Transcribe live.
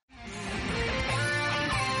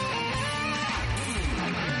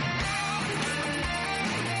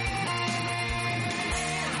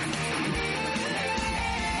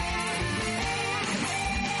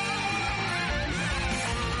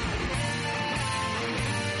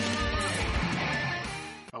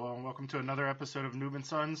to another episode of Noob and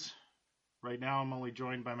Sons. Right now I'm only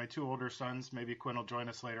joined by my two older sons. Maybe Quinn will join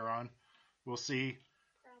us later on. We'll see.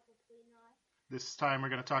 Probably not. This time we're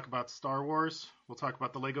going to talk about Star Wars. We'll talk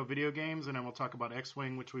about the Lego video games, and then we'll talk about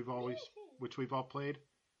X-Wing, which we've all played.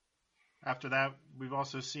 After that, we've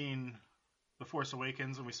also seen The Force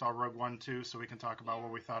Awakens, and we saw Rogue One too, so we can talk about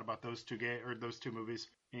what we thought about those two movies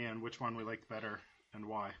and which one we liked better and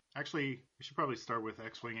why. Actually, we should probably start with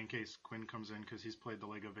X-Wing in case Quinn comes in, because he's played the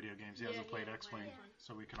Lego video games. He hasn't played X-Wing,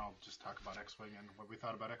 so we can all just talk about X-Wing and what we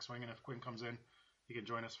thought about X-Wing. And if Quinn comes in, he can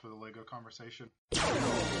join us for the Lego conversation.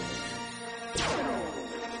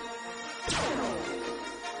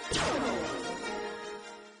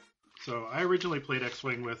 So I originally played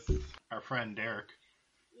X-Wing with our friend Derek.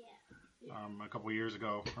 A couple years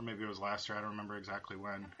ago, or maybe it was last year. I don't remember exactly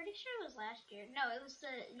when. I'm pretty sure it was last year. No, it was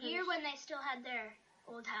the year when they still had their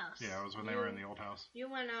old house. Yeah, it was when they were in the old house. You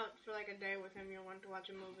went out for like a day with him. You went to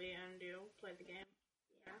watch a movie and you played the game.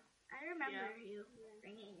 Yeah. I remember you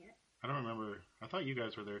bringing it. I don't remember. I thought you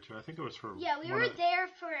guys were there too. I think it was for. Yeah, we were there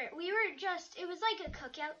for. We were just. It was like a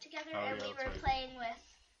cookout together, and we were playing with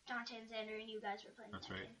Dante and Xander, and you guys were playing.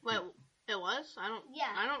 That's right. Wait, it was? I don't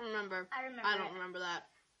remember. I remember. I don't remember that.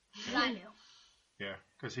 I knew. Yeah,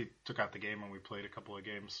 because he took out the game and we played a couple of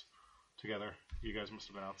games together. You guys must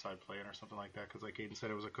have been outside playing or something like that, because like Aiden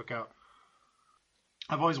said, it was a cookout.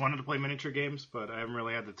 I've always wanted to play miniature games, but I haven't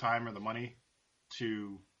really had the time or the money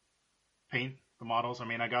to paint the models. I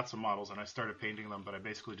mean, I got some models and I started painting them, but I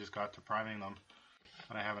basically just got to priming them,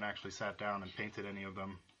 and I haven't actually sat down and painted any of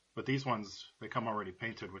them. But these ones, they come already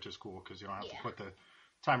painted, which is cool, because you don't have to put the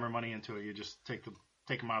time or money into it. You just take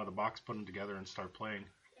them out of the box, put them together, and start playing,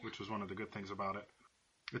 which was one of the good things about it.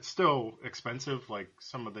 It's still expensive, like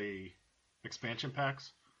some of the expansion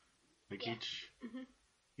packs. Like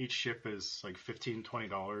each ship is like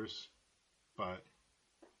 $15-$20, but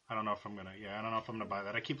I don't know if I'm gonna buy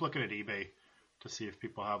that. I keep looking at eBay to see if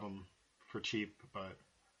people have them for cheap, but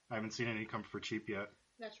I haven't seen any come for cheap yet.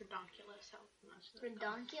 That's ridiculous. How much?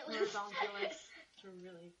 Ridiculous. It's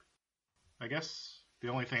really. I guess the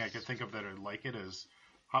only thing I could think of that are like it is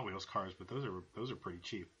Hot Wheels cars, but those are pretty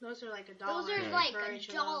cheap. Those are like $1. Those are like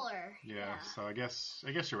 $1. Yeah, so I guess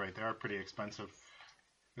you're right. They are pretty expensive.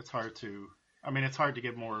 It's hard to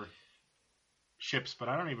get more ships, but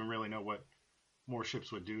I don't even really know what more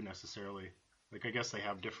ships would do necessarily. Like, I guess they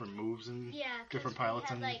have different moves and different pilots.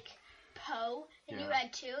 Yeah, like Poe, and you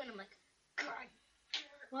had two, and I'm like, God.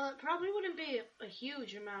 Well, it probably wouldn't be a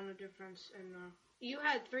huge amount of difference in the. You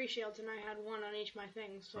had 3 shields and I had 1 on each of my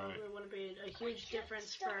things, so it wouldn't be a huge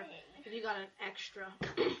difference for if you got an extra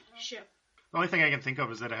ship. The only thing I can think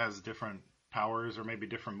of is that it has different powers or maybe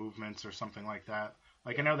different movements or something like that.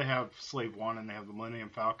 Like, I know they have Slave 1 and they have the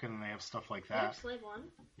Millennium Falcon and they have stuff like that. They have Slave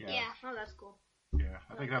 1? Yeah. Oh, that's cool. Yeah,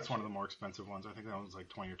 I think that's one of the more expensive ones. I think that one's like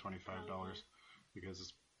 $20 or $25 because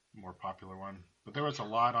it's a more popular one. But there was a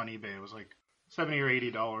lot on eBay. It was like $70 or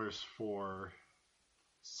 $80 for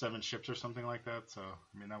 7 ships or something like that, so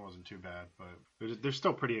I mean that wasn't too bad, but they're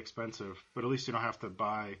still pretty expensive. But at least you don't have to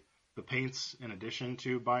buy the paints in addition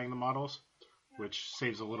to buying the models, which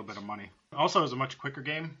saves a little bit of money. Also, it was a much quicker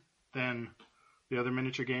game than the other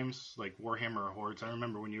miniature games like Warhammer or Hordes. I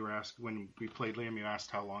remember when we played, Liam, you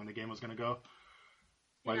asked how long the game was going to go.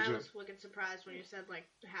 I was wicked surprised when you said like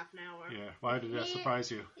half an hour. Yeah, why did that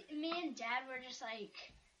surprise you? Me and Dad were just like,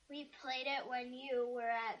 we played it when you were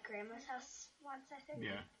at Grandma's house once, I think.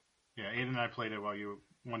 Yeah, Aiden and I played it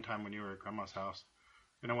one time when you were at Grandma's house,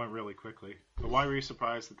 and it went really quickly. But why were you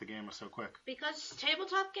surprised that the game was so quick? Because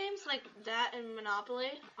tabletop games like that and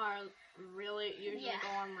Monopoly are really usually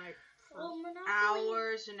go on like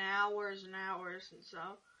hours and hours and hours, and so.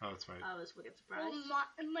 Oh, that's right. I was wicked surprised. Well,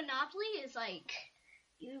 Monopoly is like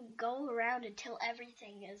you go around until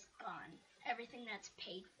everything is gone, everything that's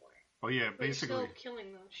paid for. Well, yeah, basically. You're still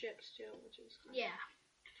killing those ships too, which is.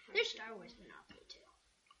 There's Star Wars Monopoly too.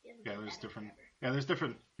 There's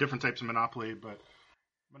different types of Monopoly, but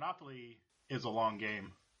Monopoly is a long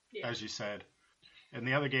game, as you said. And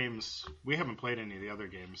the other games, we haven't played any of the other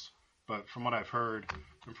games, but from what I've heard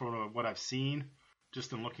and from what I've seen,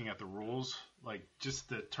 just in looking at the rules, like just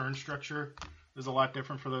the turn structure is a lot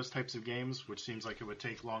different for those types of games, which seems like it would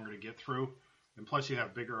take longer to get through. And plus, you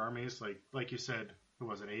have bigger armies, like you said. Who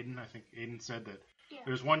was it? Aiden? I think Aiden said that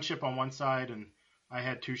there's 1 ship on one side, and I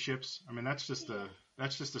had 2 ships. I mean, that's just a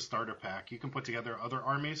starter pack. You can put together other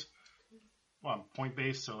armies, point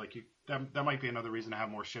based. So like that might be another reason to have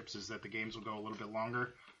more ships, is that the games will go a little bit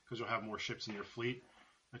longer because you'll have more ships in your fleet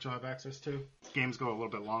that you'll have access to. Games go a little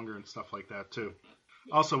bit longer and stuff like that too.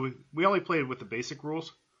 Also, we only played with the basic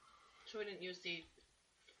rules. So we didn't use the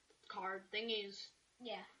card thingies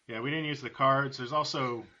Yeah. Yeah, we didn't use the cards. There's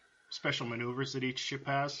also special maneuvers that each ship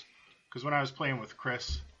has. Because when I was playing with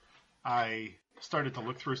Chris, I started to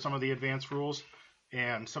look through some of the advanced rules,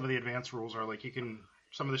 and some of the advanced rules are like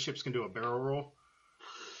some of the ships can do a barrel roll.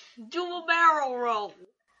 Do a barrel roll!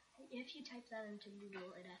 If you type that into Google,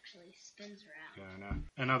 it actually spins around. Yeah, I know.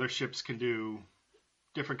 And other ships can do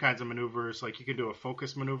different kinds of maneuvers. Like you can do a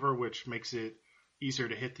focus maneuver, which makes it easier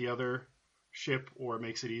to hit the other ship, or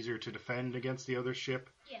makes it easier to defend against the other ship.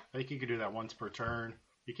 Yeah. I think you can do that once per turn.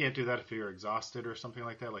 You can't do that if you're exhausted or something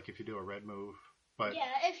like that, like if you do a red move. But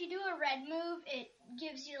yeah, if you do a red move, it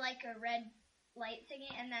gives you like a red light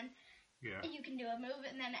thingy, and then you can do a move,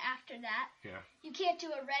 and then after that, you can't do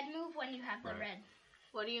a red move when you have the red.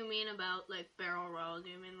 What do you mean about like barrel roll? Do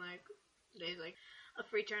you mean like there's like a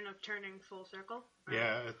free turn of turning full circle?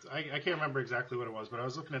 Yeah, I can't remember exactly what it was, but I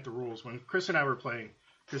was looking at the rules when Chris and I were playing,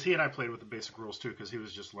 because he and I played with the basic rules too, because he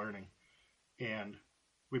was just learning, and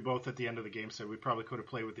we both at the end of the game said we probably could have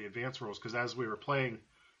played with the advanced rules, because as we were playing,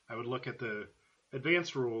 I would look at the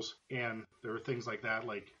advanced rules, and there were things like that,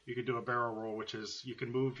 like you could do a barrel roll, which is you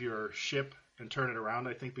can move your ship and turn it around,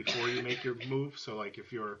 I think, before you make your move. So like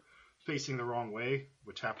if you're facing the wrong way,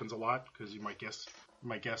 which happens a lot, because you might guess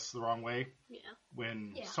the wrong way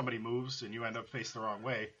when somebody moves and you end up facing the wrong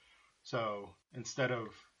way. So instead of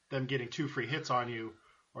them getting 2 free hits on you,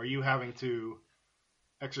 or you having to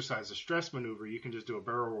exercise a stress maneuver, you can just do a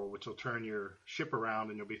barrel roll, which will turn your ship around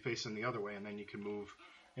and you'll be facing the other way, and then you can move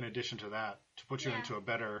in addition to that to put you into a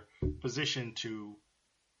better position to,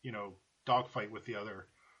 dogfight with the other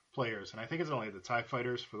players. And I think it's only the TIE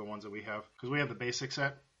fighters for the ones that we have, because we have the basic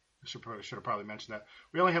set. I should have probably mentioned that.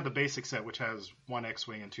 We only have the basic set, which has 1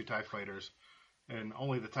 X-Wing and 2 TIE fighters, and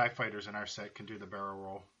only the TIE fighters in our set can do the barrel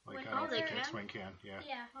roll. Like, I don't think X-Wing can. Yeah.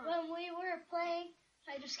 When we were playing,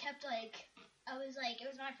 I just kept it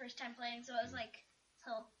was my first time playing, so I was like,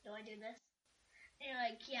 so do I do this? And you're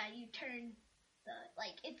like, yeah, you turn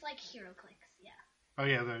it's like hero clicks, yeah. Oh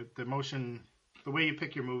yeah, the motion, the way you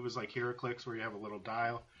pick your move is like hero clicks, where you have a little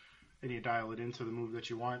dial, and you dial it into the move that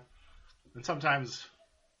you want. And sometimes,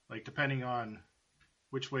 like depending on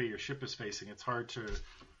which way your ship is facing, it's hard to,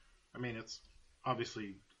 it's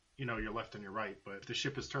obviously, your left and your right, but if the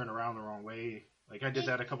ship is turned around the wrong way, like I did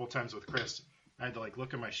that a couple times with Chris. I had to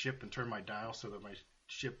look at my ship and turn my dial so that my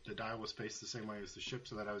ship, the dial was faced the same way as the ship,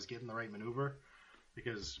 so that I was getting the right maneuver.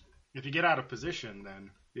 Because if you get out of position, then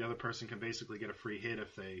the other person can basically get a free hit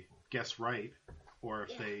if they guess right, or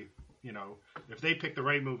if they, if they pick the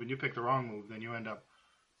right move and you pick the wrong move, then you end up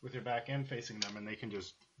with your back end facing them, and they can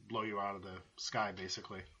just blow you out of the sky,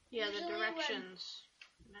 basically. Yeah, the directions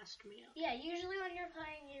messed me up. Yeah, usually when you're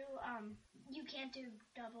playing, you can't do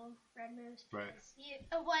double red moves. Right.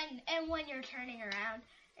 When you're turning around,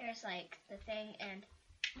 there's the thing and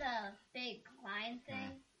the big line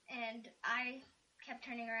thing, and I kept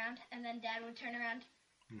turning around, and then Dad would turn around,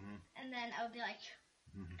 and then I would be like,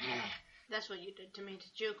 That's what you did to me,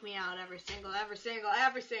 to juke me out every single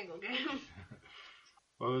game.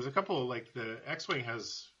 Well, there's a couple, the X-Wing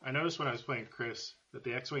has, I noticed when I was playing Chris, that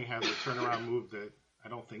the X-Wing has a turnaround move that I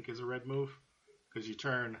don't think is a red move, because you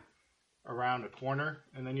turn around a corner,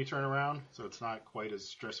 and then you turn around, so it's not quite as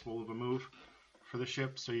stressful of a move for the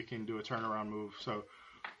ship, so you can do a turnaround move. So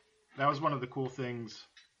that was one of the cool things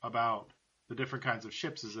about the different kinds of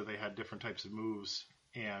ships, is that they had different types of moves,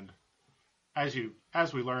 and as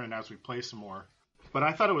we learn and as we play some more. But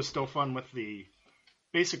I thought it was still fun with the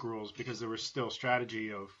basic rules, because there was still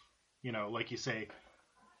strategy of, like you say,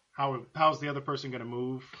 how's the other person going to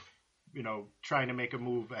move, trying to make a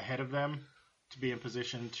move ahead of them to be in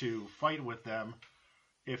position to fight with them.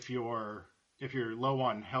 If you're low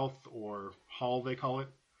on health or hull, they call it,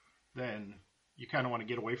 then you kind of want to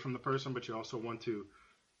get away from the person, but you also want to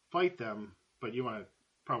fight them, but you want to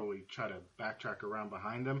probably try to backtrack around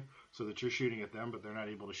behind them so that you're shooting at them, but they're not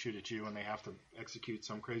able to shoot at you, and they have to execute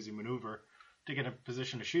some crazy maneuver to get a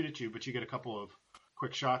position to shoot at you, but you get a couple of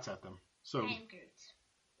quick shots at them. So,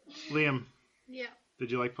 Liam,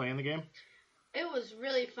 did you like playing the game? It was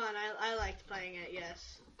really fun. I liked playing it,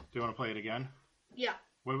 yes. Do you want to play it again? Yeah.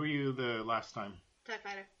 Where were you the last time? TIE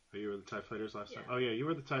Fighter. Oh, you were the TIE Fighters last time? Oh, yeah, you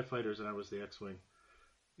were the TIE Fighters and I was the X-Wing.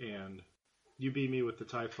 And you beat me with the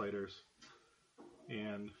TIE Fighters.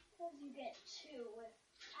 And you get 2 with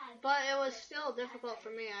TIE. But it was still difficult for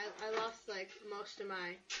me. I lost, most of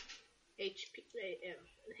my HP,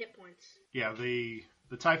 hit points. Yeah, the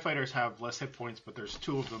TIE Fighters have less hit points, but there's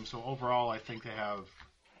 2 of them. So overall, I think they have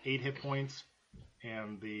 8 hit points.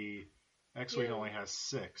 And the X-Wing only has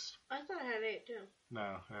 6. I thought it had 8 too.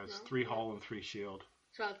 No, it has 3 hull and 3 shield.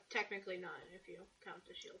 So technically 9 if you count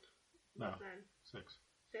the shield. No, 6.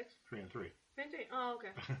 6? 3 and 3. 3 and 3. Oh, okay.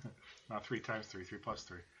 Not 3 times 3, 3 plus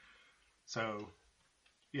 3. So,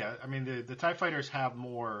 yeah, I mean, the TIE fighters have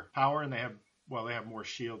more power, and they have more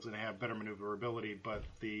shields, and they have better maneuverability, but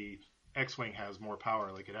the X-Wing has more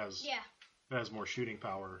power. Like, it has more shooting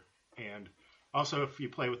power. And also, if you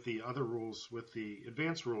play with the other rules, with the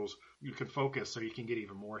advanced rules, you can focus, so you can get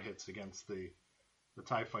even more hits against the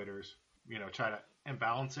TIE fighters. You know, try to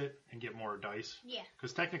imbalance it and get more dice. Yeah.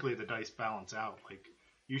 Because technically the dice balance out. Like,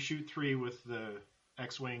 you shoot 3 with the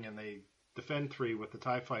X-Wing, and they defend 3 with the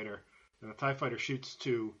TIE fighter. And the TIE fighter shoots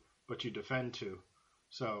 2, but you defend 2.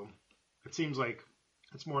 So it seems like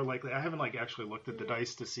it's more likely. I haven't actually looked at the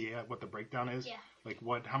dice to see what the breakdown is. Yeah. Like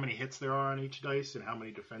how many hits there are on each dice and how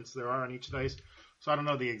many defense there are on each dice. So I don't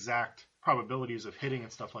know the exact probabilities of hitting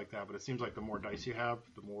and stuff like that, but it seems like the more dice you have,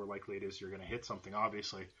 the more likely it is you're going to hit something,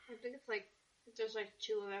 obviously. I think it's there's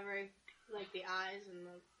 2 of every, the eyes and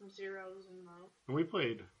the zeros and the... And we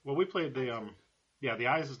played the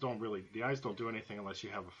eyes don't do anything unless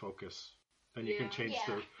you have a focus. Then you can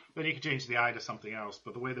change the eye to something else.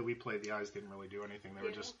 But the way that we played, the eyes didn't really do anything.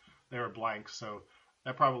 They were blank. So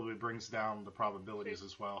that probably brings down the probabilities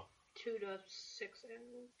as well. 2 to 6.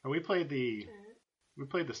 And we played the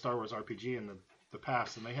Star Wars RPG in the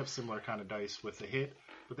past, and they have similar kind of dice with the hit,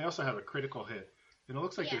 but they also have a critical hit. And it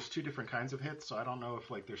looks like there's 2 different kinds of hits. So I don't know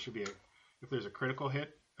if there should be if there's a critical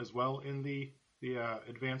hit as well in the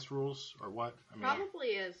advanced rules or what. I mean, probably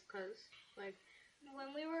is, because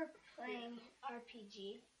when we were playing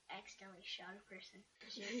RPG, I accidentally shot a person.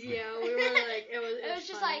 Yeah, we were it was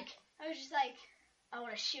just I was just like, I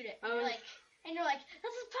want to shoot it. And you're like,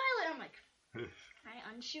 that's a pilot. I'm like, can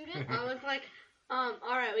I unshoot it? I was like,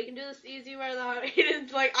 alright, we can do this easy where the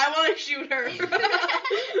Hayden's like, I want to shoot her.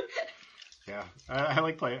 Yeah, I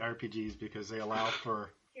like playing RPGs because they allow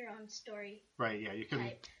for your own story. Right, yeah, you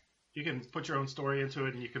can put your own story into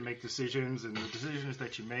it, and you can make decisions, and the decisions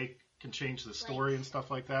that you make can change the story and stuff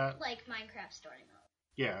like that. Like Minecraft story mode.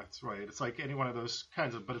 Yeah, that's right. It's like any one of those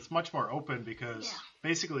kinds of, but it's much more open because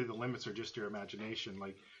basically the limits are just your imagination.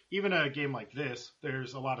 Like, even a game like this,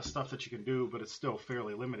 there's a lot of stuff that you can do, but it's still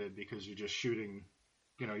fairly limited because you're just shooting,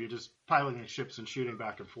 you're just piloting ships and shooting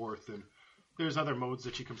back and forth. And there's other modes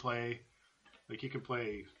that you can play. Like, you can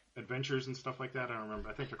play adventures and stuff like that. I don't remember.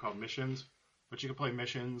 I think they're called missions. But you can play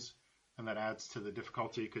missions, and that adds to the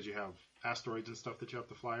difficulty because you have asteroids and stuff that you have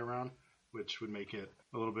to fly around, which would make it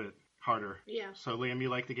a little bit harder. Yeah. So, Liam, you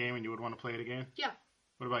like the game and you would want to play it again? Yeah.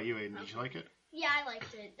 What about you, Aiden? Did you like it? Yeah, I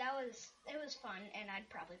liked it. It was fun, and I'd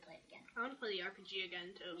probably play it again. I want to play the RPG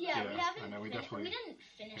again, too. Yeah, we haven't. I know, we didn't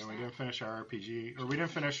finish that. We didn't finish our RPG, or we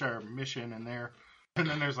didn't finish our mission in there. And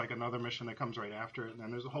then there's another mission that comes right after it, and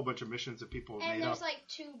then there's a whole bunch of missions that people have made up. And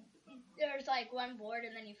there's one board,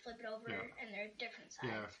 and then you flip it over, and they're different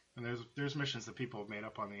sides. Yeah, and there's missions that people have made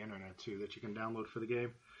up on the internet too that you can download for the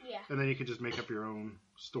game. Yeah. And then you can just make up your own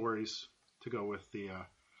stories to go with the.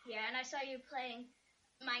 Yeah, and I saw you playing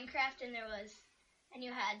Minecraft, and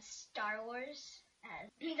you had Star Wars,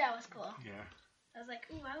 and that was cool. Yeah. I was like,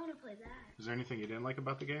 ooh, I want to play that. Is there anything you didn't like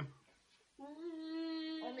about the game?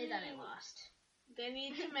 Only that I lost. They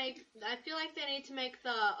need to make. I feel like they need to make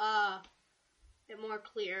the it more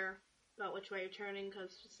clear about which way you're turning,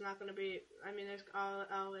 because it's not going to be. I mean, there's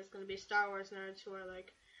always going to be Star Wars nerds who are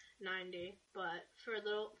 90, but for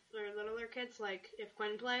littler kids, if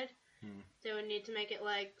Quinn played, they would need to make it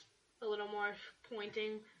a little more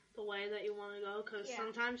pointing the way that you want to go, because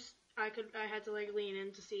sometimes I had to lean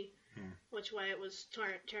in to see which way it was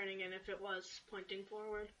turning, and if it was pointing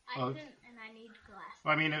forward. I didn't, and I need glasses.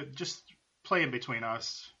 Well, I mean, just playing between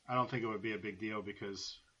us, I don't think it would be a big deal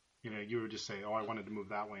because, you would just say, oh, I wanted to move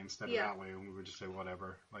that way instead of that way, and we would just say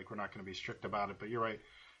whatever. We're not going to be strict about it. But you're right.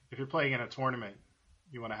 If you're playing in a tournament,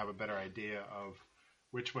 you want to have a better idea of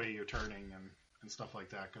which way you're turning and stuff like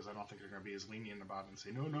that, because I don't think they're going to be as lenient about it and say,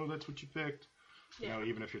 no, that's what you picked. Yeah.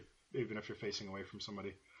 Even if you're facing away from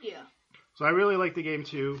somebody. Yeah. So I really like the game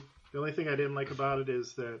too. The only thing I didn't like about it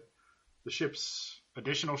is that the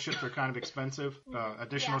additional ships are kind of expensive.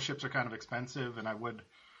 Ships are kind of expensive, and I would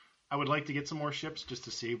like to get some more ships just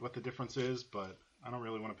to see what the difference is, but I don't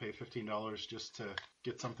really want to pay $15 just to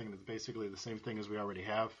get something that's basically the same thing as we already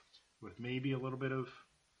have, with maybe a little bit of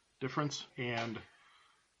difference. And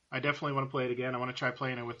I definitely want to play it again. I want to try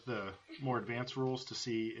playing it with the more advanced rules to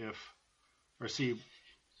see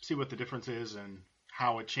what the difference is and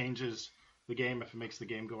how it changes the game, if it makes the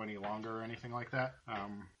game go any longer or anything like that.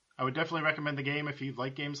 I would definitely recommend the game if you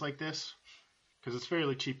like games like this, because it's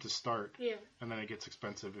fairly cheap to start. Yeah. And then it gets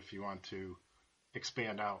expensive if you want to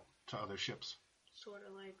expand out to other ships. Sort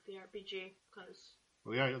of like the RPG, because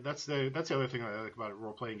Well, yeah, that's the other thing that I like about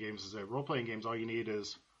role-playing games is that role-playing games, all you need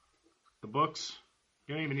is the books.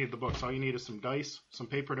 You don't even need the books. All you need is some dice, some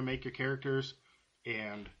paper to make your characters,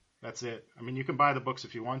 and that's it. I mean, you can buy the books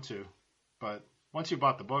if you want to, but once you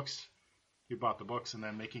bought the books, and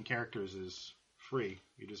then making characters is free.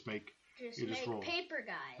 You just make roll paper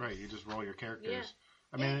guys. Right, you just roll your characters. Yeah.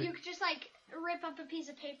 I mean, you could just like rip up a piece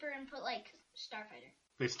of paper and put like Starfighter.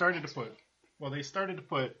 They started to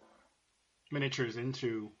put miniatures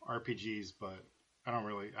into RPGs, but I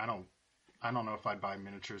don't know if I'd buy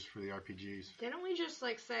miniatures for the RPGs. Didn't we just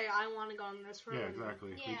like say I want to go in this room? Yeah,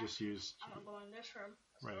 exactly. Yeah. We just used I want to go in this room.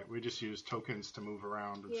 right. We just used tokens to move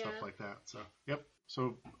around and Yeah. stuff like that. So yep.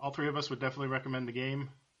 So all three of us would definitely recommend the game.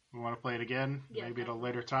 We want to play it again. Yeah, Maybe at a definitely.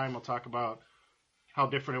 later time we'll talk about how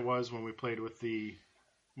different it was when we played with the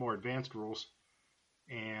more advanced rules.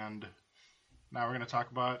 And now we're going to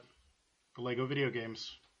talk about the Lego video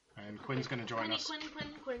games. And Quinn's going to join us.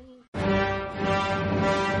 Quinn.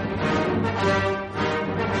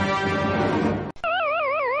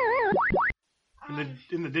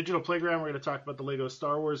 In the digital playground, we're going to talk about the Lego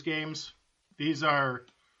Star Wars games. These are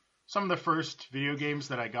some of the first video games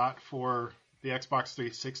that I got for the Xbox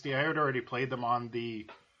 360. I had already played them on the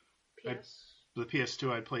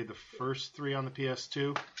PS2. I played the first three on the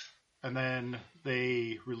PS2. And then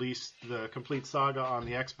they released the complete saga on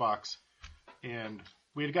the Xbox. And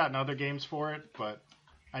we had gotten other games for it, but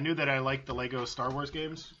I knew that I liked the Lego Star Wars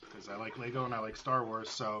games because I like Lego and I like Star Wars.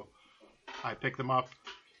 So I picked them up,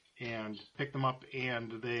 and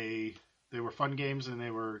they were fun games and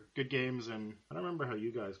they were good games. And I don't remember how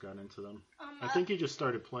you guys got into them. I think you just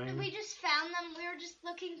started playing. We just found them. We were just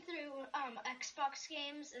looking through Xbox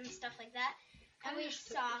games and stuff like that, and we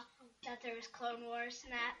saw that there was Clone Wars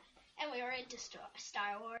and that. And we were into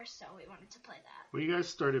Star Wars, so we wanted to play that. Well, you guys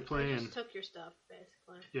started playing. I just took your stuff,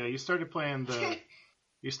 basically. Yeah, you started playing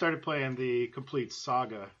the complete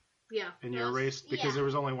saga. Yeah. And you erased because there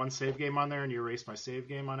was only one save game on there, and you erased my save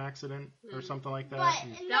game on accident or something like that. But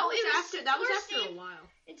that was after a while.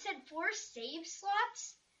 It said 4 save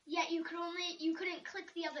slots, yet you couldn't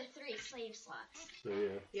click the other 3 save slots. So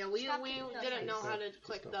yeah. Yeah, we didn't know how to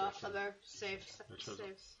click the other save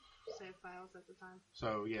files at the time.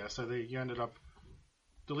 So yeah, you ended up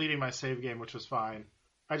deleting my save game, which was fine.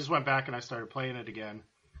 I just went back and I started playing it again.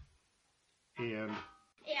 And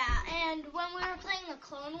when we were playing the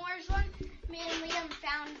Clone Wars one, me and Liam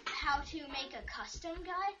found how to make a custom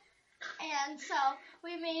guy, and so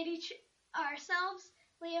we made ourselves.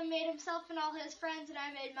 Liam made himself and all his friends, and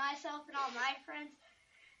I made myself and all my friends.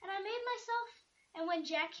 And I made myself, and when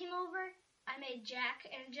Jack came over, I made Jack,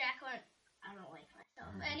 and Jack went, I don't like myself.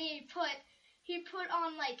 And he put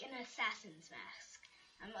on like an assassin's mask.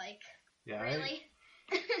 I'm like, yeah, really?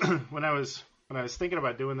 When I was thinking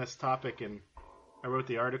about doing this topic and I wrote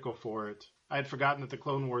the article for it, I had forgotten that the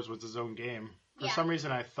Clone Wars was his own game. For some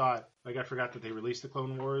reason I thought, I forgot that they released the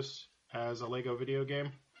Clone Wars as a Lego video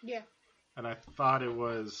game. Yeah. And I thought it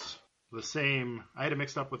was the same. I had it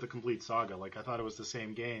mixed up with the complete saga. Like I thought it was the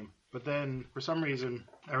same game. But then for some reason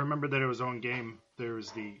I remembered that it was its own game. There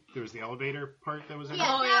was the elevator part that was in it.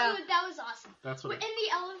 That was awesome. That's what in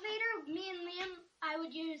the elevator, me and Liam, I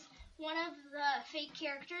would use one of the fake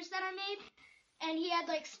characters that I made, and he had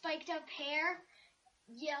like spiked up hair,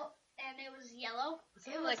 and it was yellow.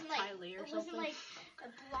 It wasn't like Kylie or something. It wasn't like a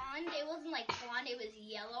blonde. It wasn't like blonde. It was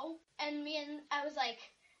yellow. And me and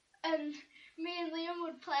Liam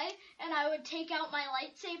would play, and I would take out my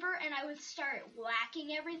lightsaber, and I would start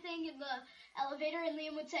whacking everything in the elevator, and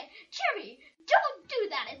Liam would say, Cherry, don't do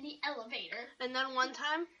that in the elevator. And then one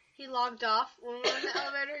time, he logged off when we were in the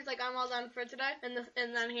elevator. He's like, I'm all done for today.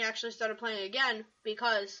 And then he actually started playing again,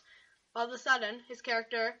 because all of a sudden, his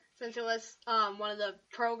character, since it was one of the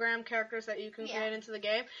program characters that you can create into the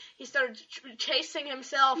game, he started chasing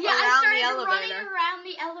himself around the elevator. I started running around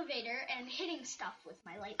the elevator and hitting stuff with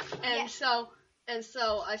my lightsaber. And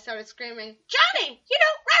so I started screaming, Johnny, you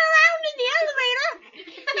don't run around in the elevator!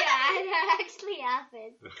 Yeah, that actually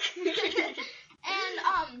happened.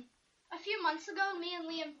 And a few months ago, me and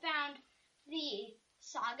Liam found the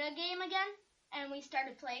Saga game again, and we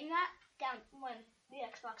started playing that down when the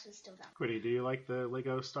Xbox was still down. Quiddy, do you like the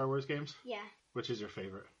Lego Star Wars games? Yeah. Which is your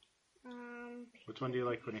favorite? Which one do you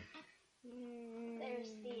like, Quiddy?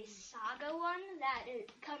 There's the Saga one that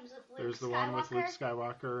it comes with Luke Skywalker. There's the one with Luke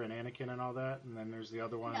Skywalker and Anakin and all that, and then there's the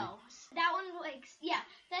other one. No, that one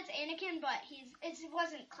that's Anakin, but it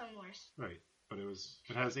wasn't Clone Wars. Right, but it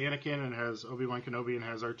has Anakin and it has Obi-Wan Kenobi and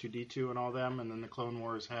has R2-D2 and all them, and then the Clone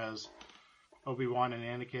Wars has Obi-Wan and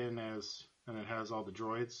Anakin and it has all the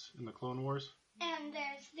droids in the Clone Wars. And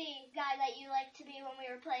there's the guy that you like to be when we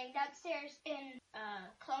were playing downstairs in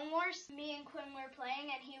Clone Wars. Me and Quinn were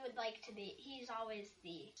playing, and he would like to be. He's always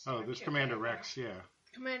the. Oh, there's Commander Rex. Yeah.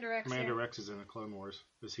 Commander Rex. Commander Rex is in the Clone Wars.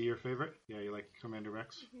 Is he your favorite? Yeah, you like Commander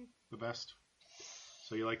Rex the best.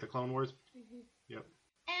 So you like the Clone Wars? Yep.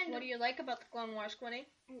 And what do you like about the Clone Wars, Quinny?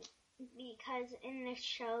 Because in this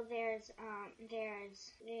show there's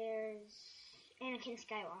Anakin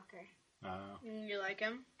Skywalker. You like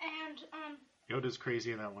him? And Yoda's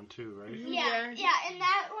crazy in that one too, right? Yeah. In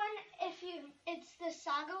that one, it's the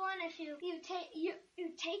saga one. If you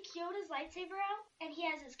take Yoda's lightsaber out, and he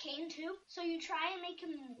has his cane too. So you try and make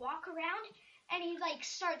him walk around, and he like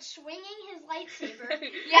starts swinging his lightsaber. And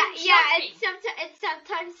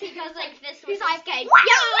sometimes he goes like this with his cane.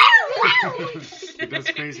 He does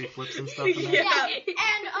crazy flips and stuff in that. Yeah.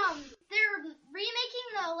 And they're remaking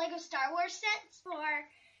the Lego Star Wars sets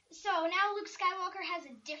so now Luke Skywalker has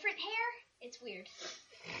a different hair. It's weird.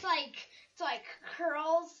 It's like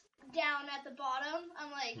curls down at the bottom.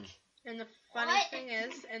 I'm like. And the funny thing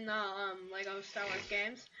is, in the Lego Star Wars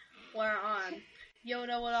games, where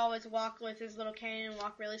Yoda would always walk with his little cane and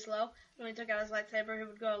walk really slow. When he took out his lightsaber, he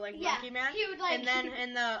would go like Monkey Man. He would like. And then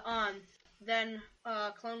in the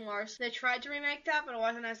Clone Wars, they tried to remake that, but it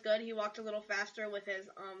wasn't as good. He walked a little faster with his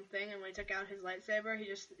thing, and when he took out his lightsaber,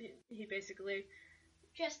 he basically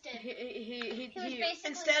just did. He basically,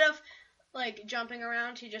 instead of like jumping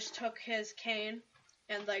around, he just took his cane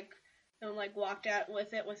and walked out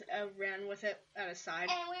with it, ran with it at his side,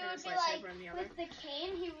 and we would his be lightsaber like, in the other. with the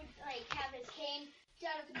cane, he would like have his cane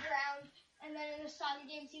down at the ground, and then in the saga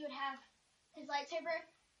games, he would have his lightsaber,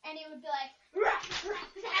 and he would be like,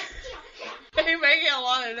 He's making a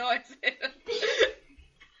lot of noise.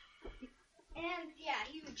 And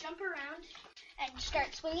he would jump around and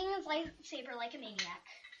start swinging his lightsaber like a maniac.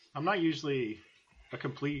 I'm not usually a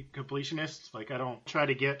completionist. Like, I don't try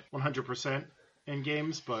to get 100% in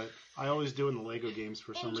games, but I always do in the Lego games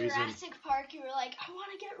for some reason. In Jurassic Park, you were like, I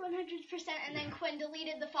want to get 100%, and then Quinn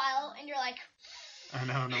deleted the file, and you're like... I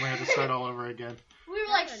know, and then we had to start all over again. We were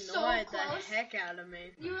like so close. The heck out of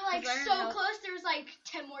me. You were like so close, there was like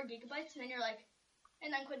 10 more gigabytes, and then you're like...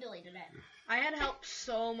 And then Quinn deleted it. I had helped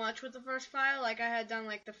so much with the first file. Like, I had done,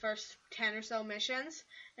 like, the first 10 or so missions,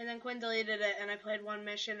 and then Quinn deleted it, and I played one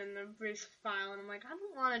mission in the brief file, and I'm like, I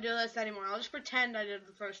don't want to do this anymore. I'll just pretend I did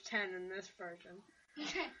the first 10 in this version.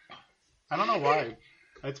 I don't know why.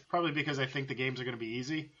 It's probably because I think the games are going to be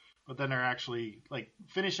easy, but then they're actually, like,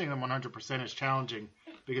 finishing them 100% is challenging,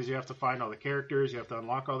 because you have to find all the characters, you have to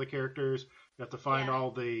unlock all the characters, you have to find all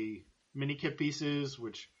the mini-kit pieces,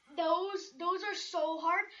 which... Those are so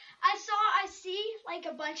hard. I see like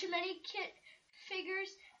a bunch of mini kit figures.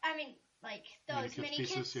 I mean, like those mini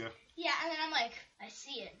kits. Yeah, and then I'm like, I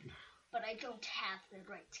see it, but I don't have the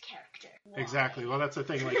right character. Why? Exactly. Well, that's the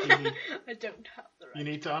thing. Like, I don't have the right. You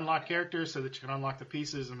need to unlock characters so that you can unlock the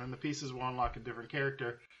pieces, and then the pieces will unlock a different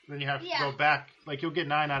character. Then you have to go back. Like, you'll get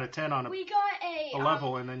 9 out of 10 on a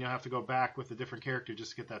level, and then you'll have to go back with a different character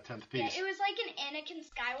just to get that 10th piece. Yeah, it was like an Anakin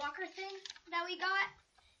Skywalker thing that we got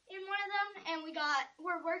in one of them, and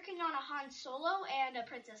we're working on a Han Solo and a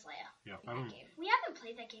Princess Leia. Yeah, game. We haven't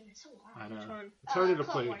played that game in so long. I know. It's harder to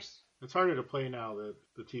play. It's harder to play now that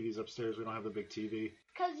the TV's upstairs. We don't have the big TV.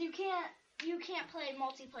 Because you can't play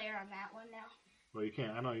multiplayer on that one now. Well, you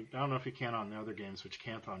can't. I don't know if you can on the other games, but you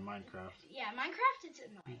can't on Minecraft. Yeah, Minecraft it's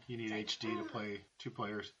annoying. You need HD to play 2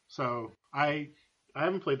 players. So I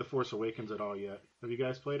haven't played The Force Awakens at all yet. Have you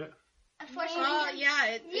guys played it? Unfortunately,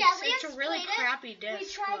 it's a really crappy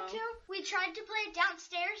disc. We tried to play it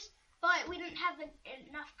downstairs, but we didn't have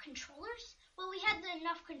enough controllers. Well, we had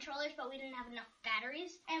enough controllers, but we didn't have enough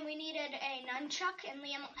batteries, and we needed a nunchuck. And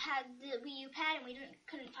Liam had the Wii U pad, and we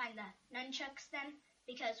couldn't find the nunchucks then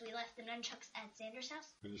because we left the nunchucks at Xander's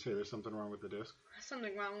house. Did you say there's something wrong with the disc?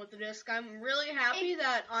 Something wrong with the disc. I'm really happy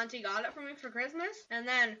that Auntie got it for me for Christmas, and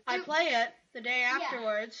then I play it the day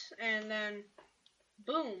afterwards, and then.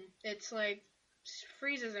 Boom! It's like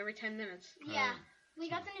freezes every 10 minutes. Yeah, we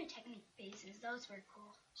got the new Technic bases. Those were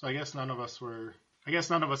cool. So I guess none of us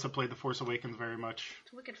have played The Force Awakens very much.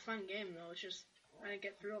 It's a wicked fun game though. It's just I didn't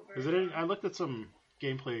get through it very well. I looked at some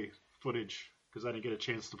gameplay footage because I didn't get a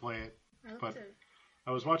chance to play it. I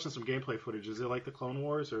was watching some gameplay footage. Is it like the Clone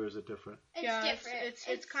Wars or is it different? It's different.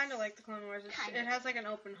 It's kind of like the Clone Wars. It has like an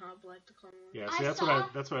open hub like the Clone Wars. Yeah, see,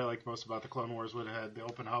 that's what I liked most about the Clone Wars. When it had the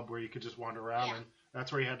open hub where you could just wander around, and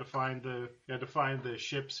that's where you had to find the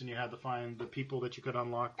ships and you had to find the people that you could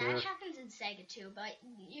unlock there. That happens in Sega too, but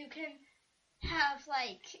you can have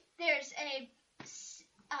there's a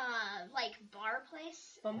bar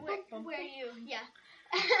place where you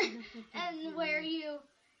and where you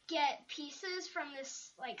get pieces from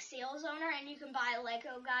this like sales owner, and you can buy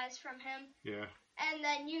Lego guys from him. Yeah. And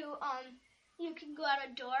then you can go out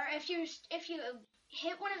a door. If you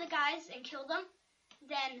hit one of the guys and kill them,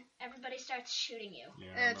 then everybody starts shooting you.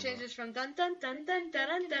 Yeah, And it changes from dun dun dun dun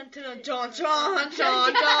dun dun to dun dun dun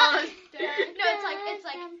dun dun. No, it's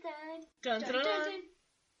like Dun dun dun.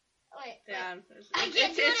 Wait. Yeah, I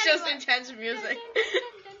can't do it it's just anymore. intense music.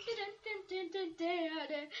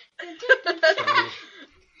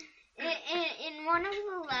 In one of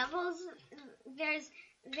the levels, there's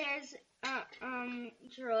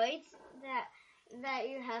droids that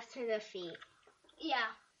you have to defeat. Yeah.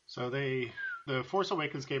 So the Force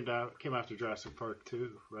Awakens came after Jurassic Park 2,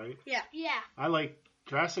 right? Yeah. I like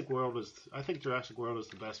Jurassic World I think Jurassic World is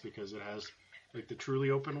the best because it has like the truly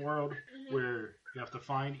open world where you have to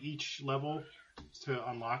find each level to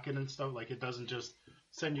unlock it and stuff. Like it doesn't just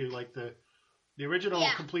send you like the original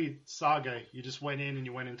complete saga. You just went in and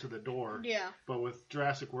you went into the door. Yeah. But with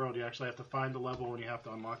Jurassic World, you actually have to find the level and you have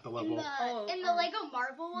to unlock the level. In the Lego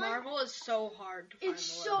Marvel one. Marvel is so hard to find. It's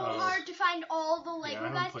so hard to find all the Lego I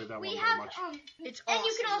haven't guys. played that we one have very much. It's and awesome.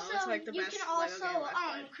 you can also It's like the best Lego game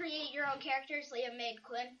I've played. create your own characters. Liam made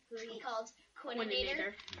Quinn, who he called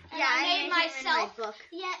Quininator. And Yeah, I made him in my myself. book.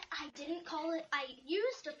 Yet I didn't call it. I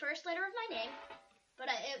used the first letter of my name, but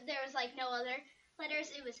there was like no other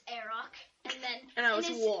letters. It was Arock, and then And I was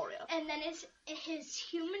in his, Warrior. And then his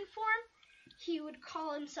human form, he would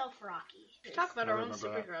call himself Rocky. Talk about I our own remember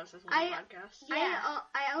that. superheroes as one podcast. Yeah.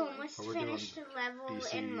 I almost But we're doing finished the level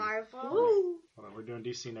DC. in Marvel. Woo! Hold on, we're doing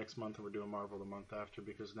DC next month and we're doing Marvel the month after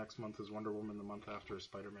because next month is Wonder Woman, the month after is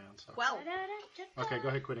Spider-Man. So. Well, Okay, go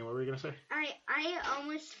ahead, Quinny. What were you gonna say? I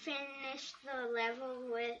almost finished the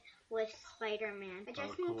level with Spider-Man. I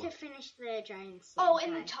just cool. need to finish the giant snake. Oh,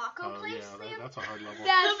 in the guy. taco place, yeah, Liam? that's a hard level. That's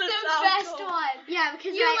That the sounds best cool. one. Yeah,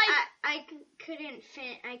 because You I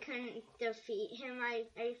couldn't defeat him. I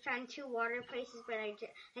found 2 water places, but I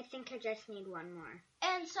think I just need 1 more.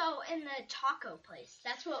 And so in the taco place,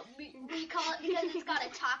 that's what we call it because it's got a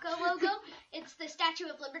taco logo. It's the Statue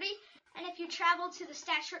of Liberty. And if you travel to the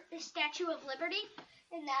Statue of Liberty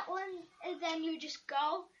in that one, then you just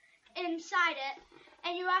go inside it,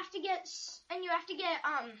 and you have to get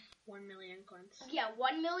 1 million coins.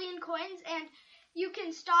 1 million coins, and you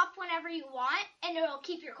can stop whenever you want, and it'll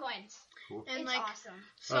keep your coins. Cool. And It's like, awesome.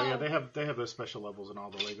 so Oh yeah, they have those special levels in all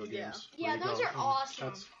the Lego Yeah. games. Yeah, where you those go are and awesome.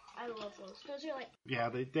 that's- I love those. Those are like Yeah,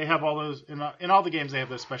 they have all those in all the games. They have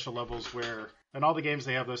those special levels where in all the games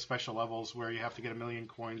they have those special levels where you have to get 1 million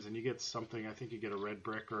coins and you get something. I think you get a red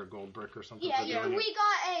brick or a gold brick or something. for doing it.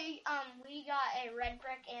 We got a red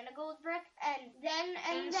brick and a gold brick, and then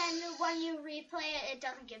when you replay it, it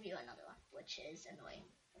doesn't give you another one, which is annoying.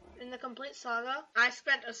 in the complete saga, I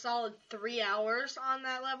spent a solid 3 hours on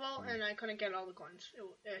that level, and I couldn't get all the coins.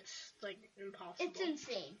 It's like impossible. It's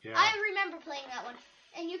insane. Yeah. I remember playing that one,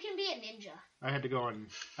 and you can be a ninja. I had to go on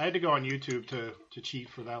YouTube to cheat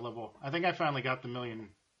for that level. I think I finally got the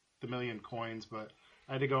million coins, but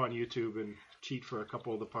I had to go on YouTube and cheat for a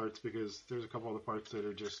couple of the parts because there's a couple of the parts that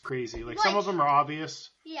are just crazy. Like some of them are obvious.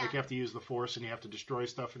 Yeah. Like you have to use the Force and you have to destroy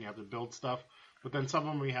stuff and you have to build stuff. But then some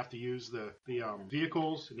of them you have to use the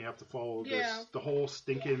vehicles and you have to follow the whole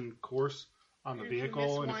stinking course on the And if you vehicle.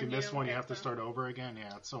 miss And if one, you you miss don't one, you get have to them. start over again.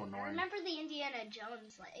 Yeah, it's so I annoying. remember the Indiana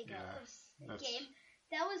Jones game.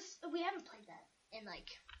 We haven't played that in like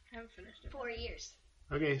I haven't finished it. 4 years.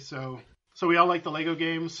 Okay, so we all like the Lego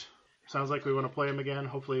games. Sounds like we want to play them again.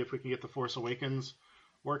 Hopefully, if we can get the Force Awakens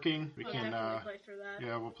working, we I'll can. definitely play through that.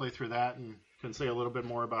 Yeah, we'll play through that and can say a little bit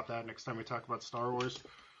more about that next time we talk about Star Wars,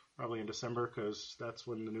 probably in December because that's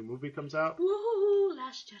when the new movie comes out, Woohoo!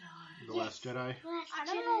 Last Jedi. The Last Jedi. I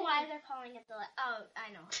don't know why they're calling it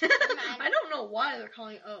I know. Never mind. I don't know why they're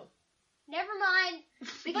calling it. Oh. Never mind.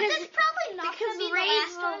 Because But it's probably not because going to be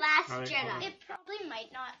Rey's the last one. the last Alright, Jedi. hold on. It probably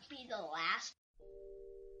might not be the last.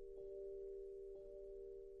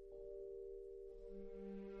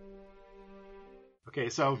 Okay,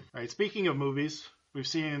 so all right. Speaking of movies, we've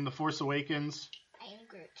seen The Force Awakens. I am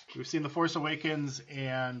Groot. We've seen The Force Awakens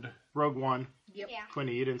and Rogue One. Yep. Yeah.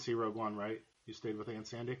 Quinny, you didn't see Rogue One, right? You stayed with Aunt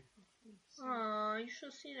Sandy. Aw, you should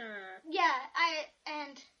have seen her. Yeah,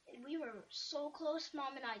 and we were so close.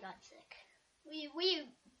 Mom and I got sick. We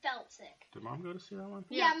felt sick. Did Mom go to see that one?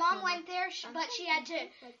 Yeah, Mom went there, but she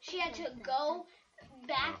had to go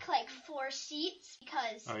back like 4 seats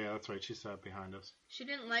because Oh yeah, that's right. She sat behind us. She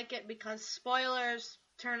didn't like it because spoilers.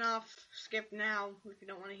 Turn off, skip now if you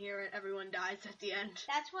don't want to hear it. Everyone dies at the end.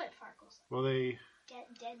 that's what Farkle said. Well, they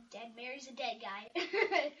Dead. Mary's a dead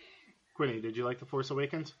guy. Quinny, did you like The Force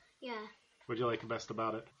Awakens? Yeah. What did you like the best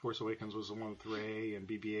about it? Force Awakens was the one with Rey and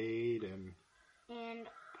BB-8 and And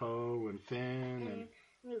Poe and Finn and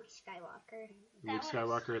Luke Skywalker. Luke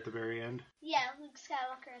Skywalker at the very end. Yeah, Luke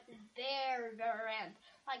Skywalker at the very, very end.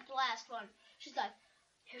 Like the last one. She's like,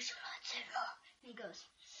 here's your lightsaber. And he goes.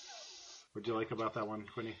 What'd you like about that one,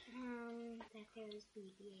 Quinny? That there was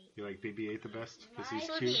BB-8. You like BB-8 the best? Because he's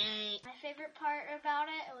My cute? My favorite part about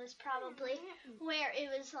it was probably where it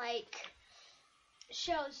was like,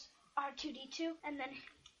 shows R2-D2, and then,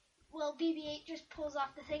 well, BB-8 just pulls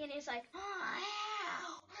off the thing, and he's like,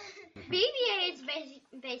 oh, BB-8 is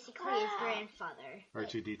basically his grandfather.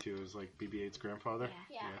 R2-D2 is like BB-8's grandfather?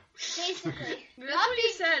 Yeah. Basically. That's what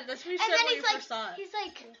he said. That's what he said when you first saw it. He's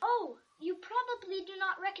like, oh, you probably do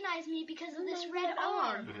not recognize me because of this red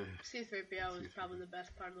arm. C-3PO was probably the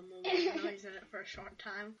best part of the movie, even though he's in it for a short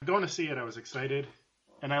time. Going to see it, I was excited.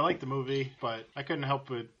 And I liked the movie, but I couldn't help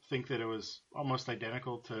but think that it was almost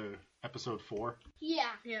identical to Episode 4. Yeah.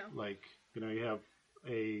 Like, you have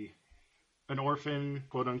an orphan,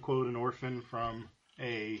 quote-unquote, an orphan from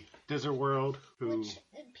a desert world who... Which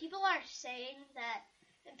people are saying that...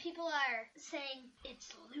 People are saying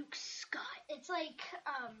it's Luke Scott. It's like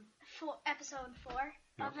episode 4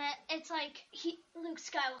 of it. It's like Luke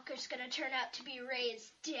Skywalker's gonna turn out to be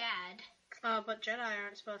Rey's dad. But Jedi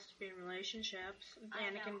aren't supposed to be in relationships.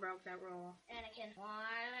 Anakin broke that rule. Anakin.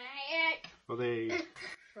 Well,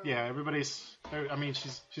 yeah, everybody's... I mean,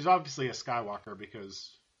 she's obviously a Skywalker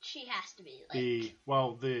because... She has to be.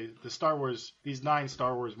 The Star Wars, these 9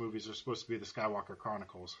 Star Wars movies are supposed to be the Skywalker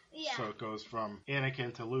Chronicles. Yeah. So it goes from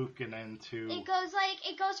Anakin to Luke and then to... It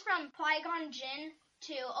goes from Qui-Gon Jinn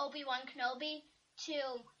to Obi-Wan Kenobi to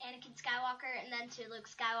Anakin Skywalker and then to Luke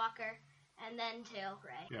Skywalker and then to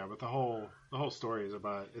Rey. Yeah, but the whole story is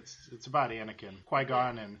about it's about Anakin.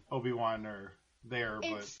 Qui-Gon and Obi-Wan are there,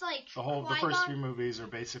 it's but like the first 3 movies are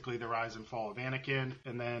basically the rise and fall of Anakin,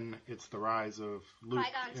 and then it's the rise of Luke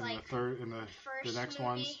in the next movie,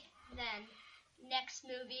 ones. Then next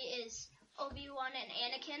movie is Obi-Wan and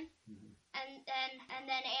Anakin, and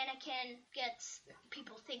then Anakin gets,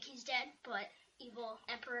 people think he's dead, but evil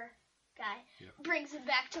Emperor guy brings him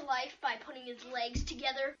back to life by putting his legs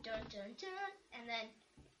together. Dun dun dun, and then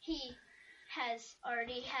he has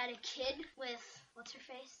already had a kid with what's her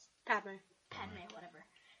face? Padme, whatever.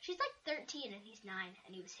 She's like 13 and he's 9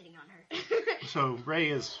 and he was hitting on her. So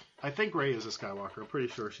I think Rey is a Skywalker. I'm pretty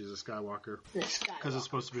sure she's a Skywalker. Because it's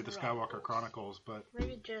supposed to be the Skywalker Chronicles, but...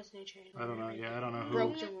 Maybe Disney changed. I don't know, I don't know who...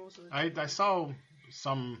 Broke the rules. I saw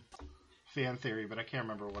some fan theory, but I can't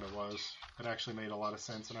remember what it was. It actually made a lot of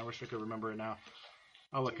sense, and I wish I could remember it now.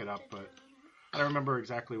 I'll look it up, but I don't remember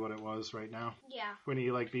exactly what it was right now. Yeah. When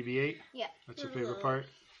you like BB-8? Yeah. That's your favorite part?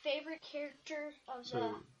 Favorite character of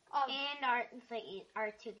And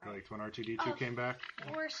R2. I liked when R2-D2 came back.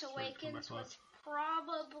 Force Awakens was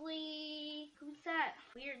probably... Who's that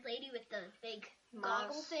weird lady with the big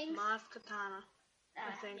goggle things? Maz Kanata.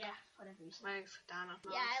 I think. Yeah, whatever you say. My name's Katana.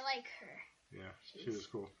 Yeah, I like her. Yeah, she was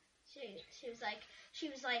cool. She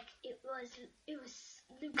was like it was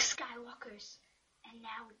Luke Skywalker's, and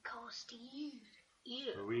now it goes to you.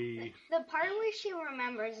 So The part where she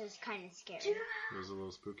remembers is kind of scary. It was a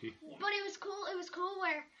little spooky. Yeah. But it was cool. It was cool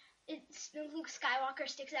where Luke Skywalker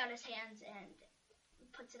sticks out his hands and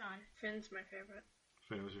puts it on. Finn's my favorite.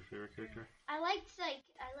 Finn was your favorite character? I liked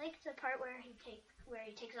the part where he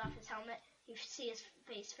takes off his helmet. You see his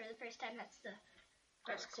face for the first time.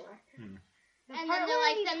 That's cool. Hmm. And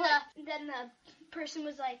then the person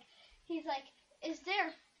was like, he's like, is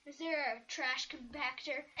there a trash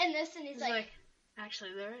compactor in this? And he's like,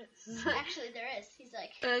 actually there is. Actually there is. He's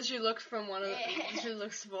like. And she looks from one of them. She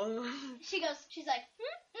looks both of them. She's like,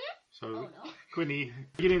 So, oh no. Quinny,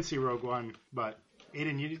 you didn't see Rogue One, but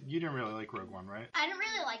Aiden, you didn't really like Rogue One, right? I didn't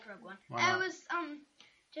really like Rogue One. Why not? It was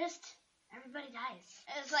just everybody dies.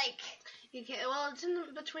 It was like You can't. Well, it's in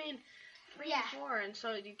between 3 and 4, and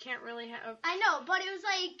so you can't really have. I know, but it was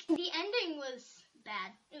like the ending was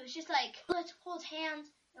bad. It was just like, let's hold hands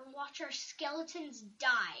and watch our skeletons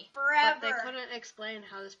die forever. But they couldn't explain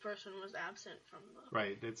how this person was absent from the.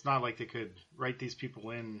 Right. It's not like they could write these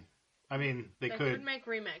people in. I mean, they could make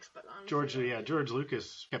remakes, but honestly, George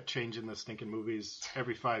Lucas kept changing the stinking movies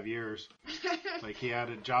every 5 years. Like he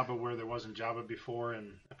added Jabba where there wasn't Jabba before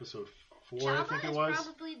in Episode 4, Jabba I think it is was.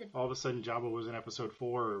 Probably all of a sudden, Jabba was in Episode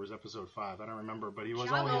 4 or it was Episode 5. I don't remember, but he was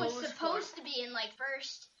Jabba only. was supposed to be in like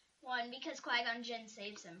first one because Qui-Gon Jinn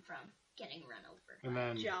saves him from getting run over. And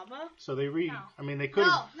then Jabba. So they No. I mean, they could.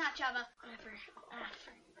 No, not Jabba. Whatever.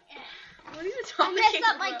 What are you talking I messed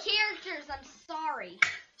up about? my characters. I'm sorry.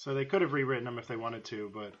 So they could have rewritten them if they wanted to,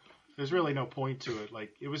 but there's really no point to it.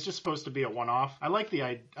 Like it was just supposed to be a one-off. I like the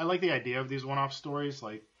idea of these one-off stories.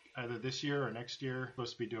 Like either this year or next year,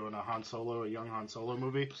 supposed to be doing a young Han Solo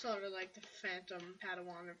movie. Sort of like the Phantom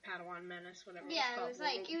Padawan or Padawan Menace, whatever. Yeah, it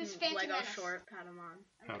was Phantom Lego Menace. short Padawan.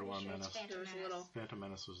 Padawan Menace. There was a little. Phantom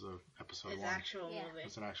Menace was the episode It's one. actual movie.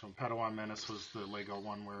 It's an actual. Padawan Menace was the Lego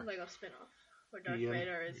one where. Lego spin-off. Where Darth Ian,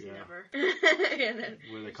 Vader is yeah. never. And then,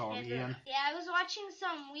 Where they call him Ian. Yeah, I was watching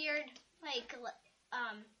some weird Lego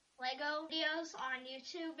videos on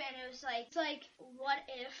YouTube, and it was like what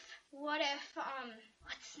if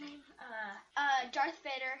what's his name? Darth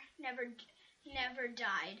Vader never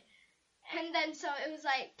died, and then so it was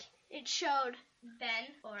like it showed Ben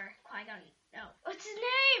or Qui-Gon. No, what's his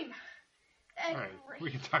name? Alright,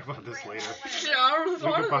 we can talk about this later. yeah,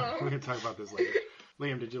 We can talk about this later.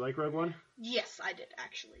 Liam, did you like Rogue One? Yes, I did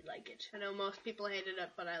actually like it. I know most people hated it,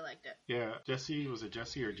 but I liked it. Yeah, was it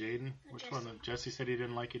Jesse or Jaden? Which one? Jesse said he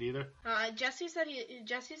didn't like it either. Jesse said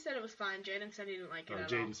it was fine. Jaden said he didn't like it at all.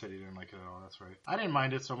 Jaden said he didn't like it at all. That's right. I didn't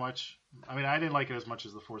mind it so much. I mean, I didn't like it as much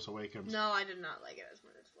as The Force Awakens. No, I did not like it as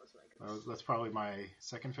much as Force Awakens. That's probably my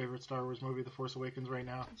second favorite Star Wars movie, The Force Awakens, right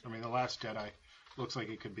now. I mean, The Last Jedi looks like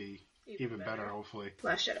it could be even better, hopefully.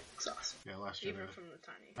 Last Jedi looks awesome. Yeah, Last Jedi. Even from the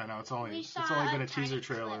tiny. I know it's only been a teaser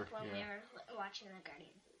trailer. When we were watching the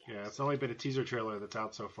Guardians. Yeah, it's only been a teaser trailer that's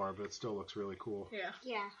out so far, but it still looks really cool. Yeah.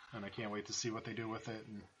 Yeah. And I can't wait to see what they do with it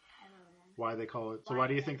and why they call it. So why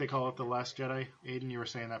do you think they call it The Last Jedi? Aiden, you were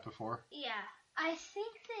saying that before. Yeah, I think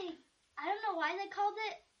I don't know why they called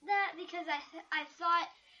it that, because I thought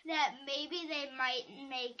that maybe they might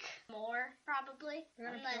make more, probably,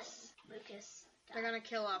 unless Lucas dies. They're gonna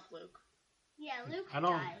kill off Luke. Yeah, Luke I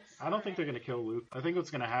don't think they're going to kill Luke. I think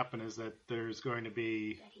what's going to happen is that there's going to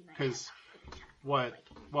be, because what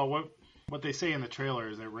they say in the trailer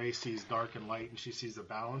is that Rey sees dark and light and she sees the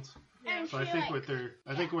balance. Yeah. So I think what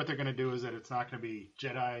they're going to do is that it's not going to be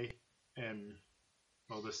Jedi and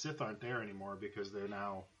the Sith aren't there anymore because they're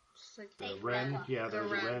now Like the Ren. Yeah,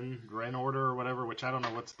 there's Ren. a Ren order or whatever, which I don't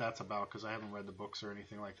know what that's about because I haven't read the books or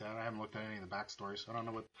anything like that. I haven't looked at any of the backstory, so I don't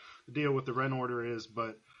know what the deal with the Ren order is,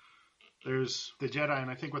 but there's the Jedi,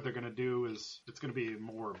 and I think what they're going to do is it's going to be a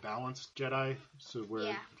more balanced Jedi, so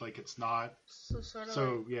where like it's not. So sort of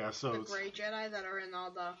so the gray Jedi that are in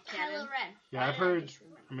all the Kylo canon. Ren. Yeah, I've heard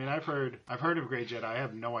of gray Jedi. I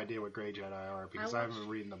have no idea what gray Jedi are because I haven't been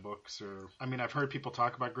reading the books I've heard people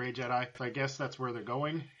talk about gray Jedi. So I guess that's where they're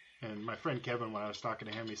going. And my friend Kevin, when I was talking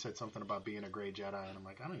to him, he said something about being a gray Jedi, and I'm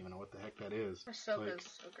like, I don't even know what the heck that is.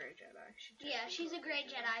 Ahsoka's a gray Jedi. She's a gray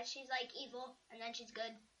Jedi. She's like evil, and then she's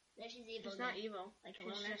good. Then she's evil. She's not evil. Like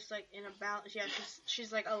she's just like in a balance. Yeah,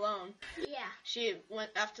 she's like alone. Yeah. She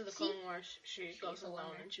went after the Clone Wars. She goes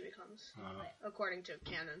alone and she becomes, according to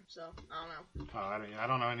canon. So I don't know. I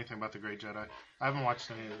don't know anything about the gray Jedi. I haven't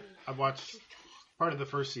watched any. I've watched part of the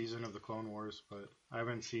first season of the Clone Wars, but I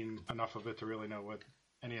haven't seen enough of it to really know what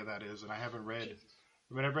any of that is, and I haven't read.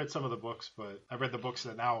 I mean, I've read some of the books, but I've read the books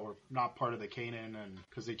that now are not part of the canon, and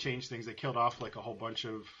because they changed things, they killed off like a whole bunch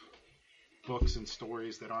of books and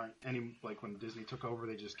stories that aren't any, like when Disney took over,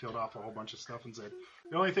 they just killed off a whole bunch of stuff and said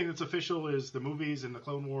the only thing that's official is the movies and the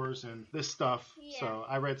Clone Wars and this stuff. Yeah. So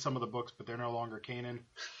I read some of the books, but they're no longer canon.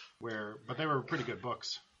 But they were pretty good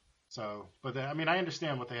books. So, I mean, I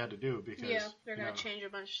understand what they had to do because they're gonna change a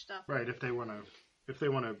bunch of stuff. Right, if they want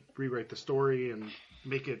to rewrite the story and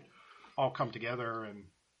make it all come together and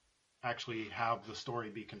actually have the story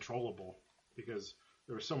be controllable, because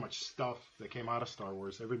there was so much stuff that came out of Star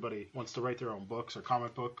Wars. Everybody wants to write their own books or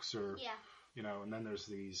comic books or and then there's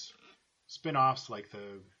these spin-offs like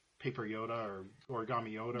the Paper Yoda or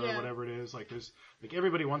Origami Yoda or whatever it is. Like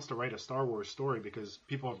everybody wants to write a Star Wars story because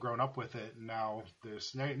people have grown up with it, and now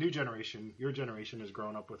this new generation, your generation, has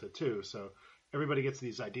grown up with it too. So everybody gets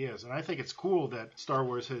these ideas, and I think it's cool that Star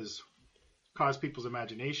Wars has caused people's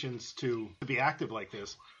imaginations to be active like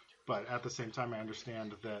this. But at the same time, I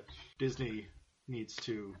understand that Disney needs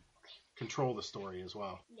to control the story as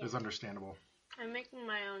well. Yeah. It's understandable. I'm making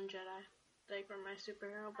my own Jedi, like from my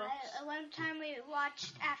superhero books. One time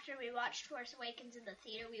after we watched Force Awakens in the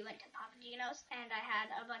theater, we went to Papa Gino's, and I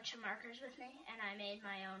had a bunch of markers with me, and I made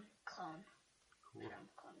my own clone from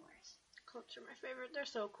Clone Wars. Clones are my favorite. They're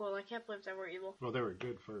so cool. I can't believe they were evil. Well, they were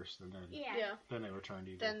good first, and then then they were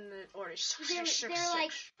turned evil. Then the order. They're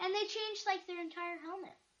like, and they changed like their entire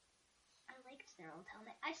helmet. I liked their old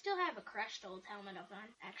helmet. I still have a crushed old helmet of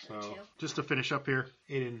mine, actually, too. Just to finish up here,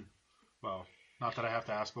 Aiden, well, not that I have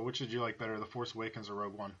to ask, but which did you like better, The Force Awakens or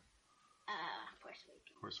Rogue One? Force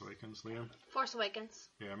Awakens. Force Awakens, Liam? Force Awakens.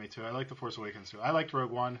 Yeah, me too. I like The Force Awakens, too. I liked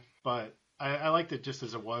Rogue One, but I liked it just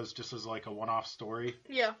as it was, just as like a one-off story.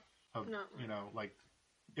 Yeah. Like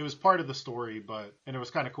it was part of the story, and it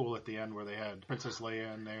was kind of cool at the end where they had Princess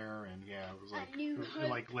Leia in there, and yeah, it was like it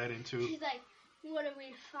like led into. She's like, what did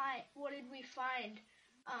we find? What did we find?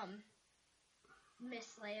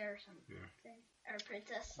 Miss Leia or something, or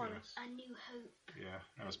Princess. Yes. A New Hope. Yeah,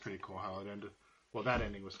 that was pretty cool how it ended. Well, that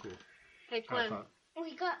ending was cool. Hey, Quinn.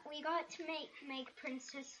 We got to make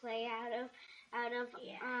Princess Leia out of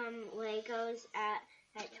Legos at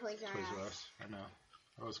Toys R Us. I know.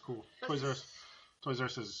 That was cool. Toys R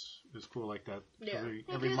Us is cool like that. Yeah.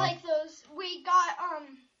 Every month. Like those. We got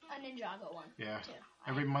a Ninjago one. Yeah. Too.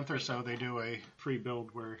 Every month or so they do a free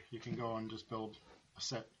build where you can go and just build a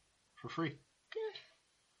set for free.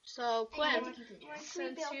 So Quinn,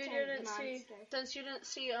 Since you didn't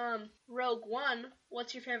see Rogue One,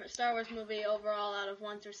 what's your favorite Star Wars movie overall out of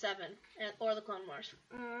 1 through 7, or the Clone Wars?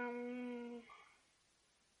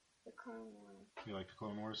 The Clone Wars. You like the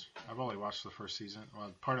Clone Wars? I've only watched the first season.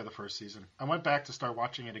 Well, part of the first season. I went back to start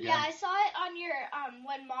watching it again. Yeah, I saw it on your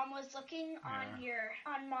when Mom was looking on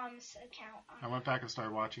Mom's account. I went back and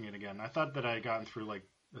started watching it again. I thought that I had gotten through like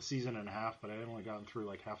a season and a half, but I had only gotten through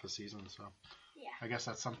like half a season. So yeah, I guess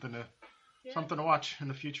that's something to watch in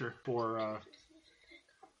the future before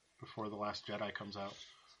The Last Jedi comes out.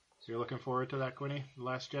 So you're looking forward to that, Quinny? The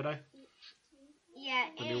Last Jedi? Yeah,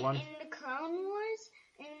 the new one? In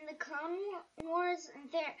the Clone Wars,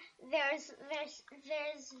 there's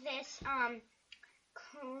this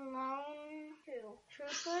clone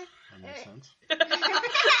trooper. That makes sense.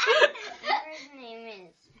 Whatever his name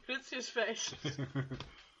is. What's his face? I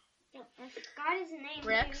forgot his name.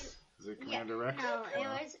 Rex. Is it Commander Rex? No, it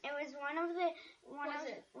was one of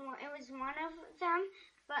them.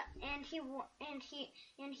 But he was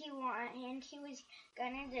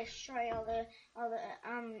gonna destroy all the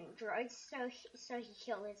droids, so he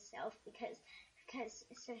killed himself because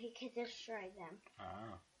so he could destroy them.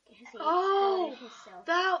 Ah.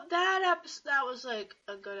 That was like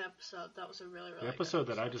a good episode. That was a really the episode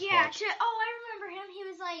good that I just yeah. watched. I remember him. He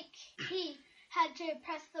was like he had to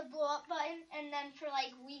press the blow up button, and then for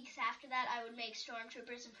like weeks after that, I would make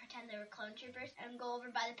stormtroopers and pretend they were clone troopers, and go over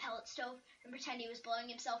by the pellet stove and pretend he was blowing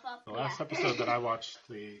himself up. The last episode that I watched,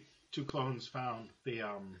 the two clones found the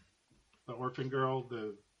orphan girl,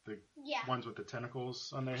 the ones with the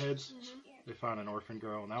tentacles on their heads. Mm-hmm. They found an orphan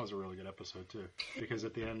girl, and that was a really good episode too. Because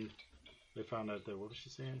at the end, they found out that, what was she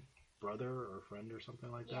saying? Brother or friend or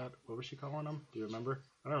something like that. What was she calling him? Do you remember?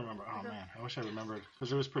 I don't remember. Oh man, I wish I remembered,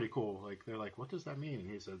 because it was pretty cool. Like, they're like, what does that mean? And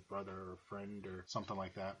he said brother or friend or something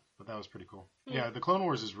like that. But that was pretty cool. Yeah, the Clone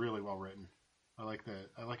Wars is really well written. I like that.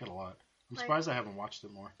 I like it a lot. I'm surprised I haven't watched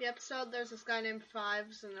it more. The episode, there's this guy named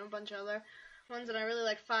Fives and a bunch of other ones, and I really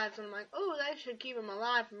like Fives, and I'm like, oh, they should keep him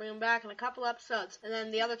alive and bring him back in a couple episodes. And then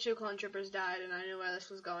the other two clone troopers died, and I knew where this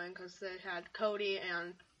was going, because they had Cody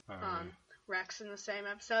and Rex in the same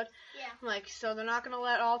episode. Yeah. I'm like, so they're not going to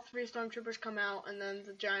let all three stormtroopers come out, and then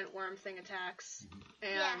the giant worm thing attacks,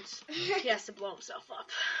 and he has to blow himself up.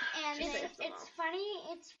 And it's funny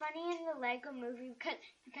in the Lego movie because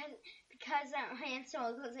Han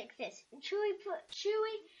Solo goes like this. Chewie,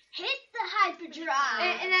 hit the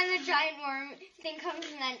hyperdrive, and then the giant worm thing comes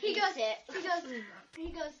and then he eats goes. it.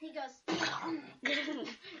 He goes.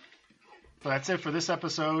 So that's it for this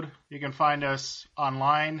episode. You can find us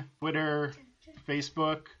online, Twitter,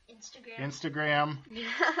 Facebook, Instagram.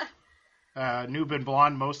 Noob and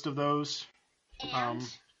Blonde, most of those.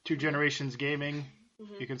 Two Generations Gaming.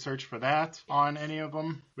 You can search for that on any of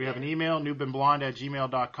them. We have an email,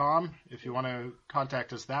 noobandblonde@gmail.com, if you want to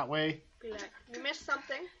contact us that way. Be like, you missed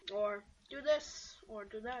something, or do this, or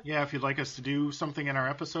do that. Yeah, if you'd like us to do something in our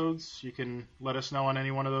episodes, you can let us know on any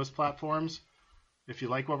one of those platforms. If you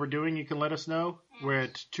like what we're doing, you can let us know. We're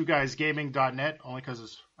at twoguysgaming.net, only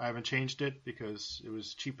because I haven't changed it, because it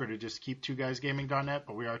was cheaper to just keep twoguysgaming.net,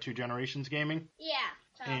 but we are Two Generations Gaming. Yeah.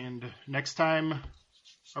 So. And next time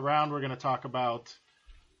around, we're going to talk about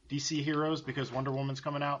DC Heroes, because Wonder Woman's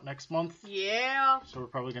coming out next month. Yeah. So we're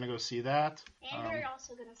probably going to go see that. And we're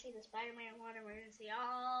also going to see the Spider-Man one, and we're going to see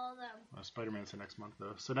all them. Spider-Man's the next month,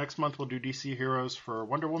 though. So next month we'll do DC Heroes for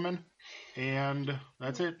Wonder Woman. And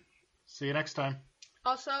that's it. See you next time.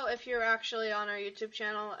 Also, if you're actually on our YouTube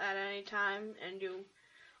channel at any time and you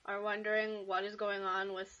are wondering what is going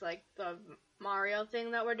on with like the Mario thing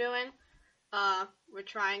that we're doing, we're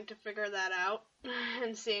trying to figure that out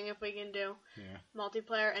and seeing if we can do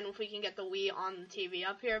multiplayer and if we can get the Wii on the TV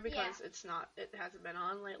up here, because it hasn't been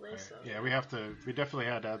on lately. Right. So yeah, we definitely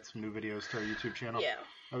had to add some new videos to our YouTube channel. Yeah.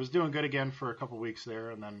 I was doing good again for a couple weeks there,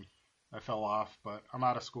 and then I fell off, but I'm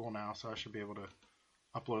out of school now, so I should be able to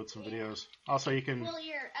upload some videos. Also, you can... Well,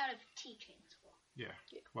 you're out of teaching school. Yeah.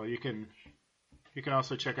 Well, you can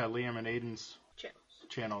also check out Liam and Aiden's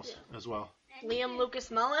channels as well. And Liam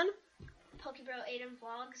Lucas Mullen. Pokebro Aiden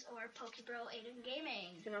Vlogs or Pokebro Aiden Gaming.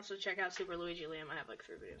 You can also check out Super Luigi Liam. I have like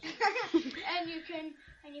 3 videos.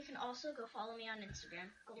 and you can also go follow me on Instagram,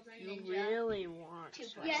 Golden You Ninja. really want to.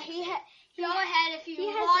 Yeah, go ahead if you He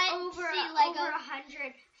want has over to see like over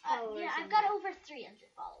 100 followers. yeah, on I've got there. over 300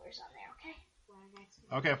 followers on there. Okay. Wow, that's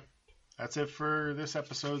Okay, that's it for this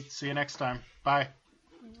episode. See you next time. Bye.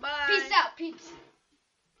 Bye. Peace out, peeps.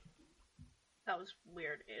 That was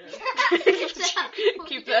weird. Peace out.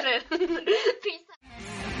 Keep that in. Peace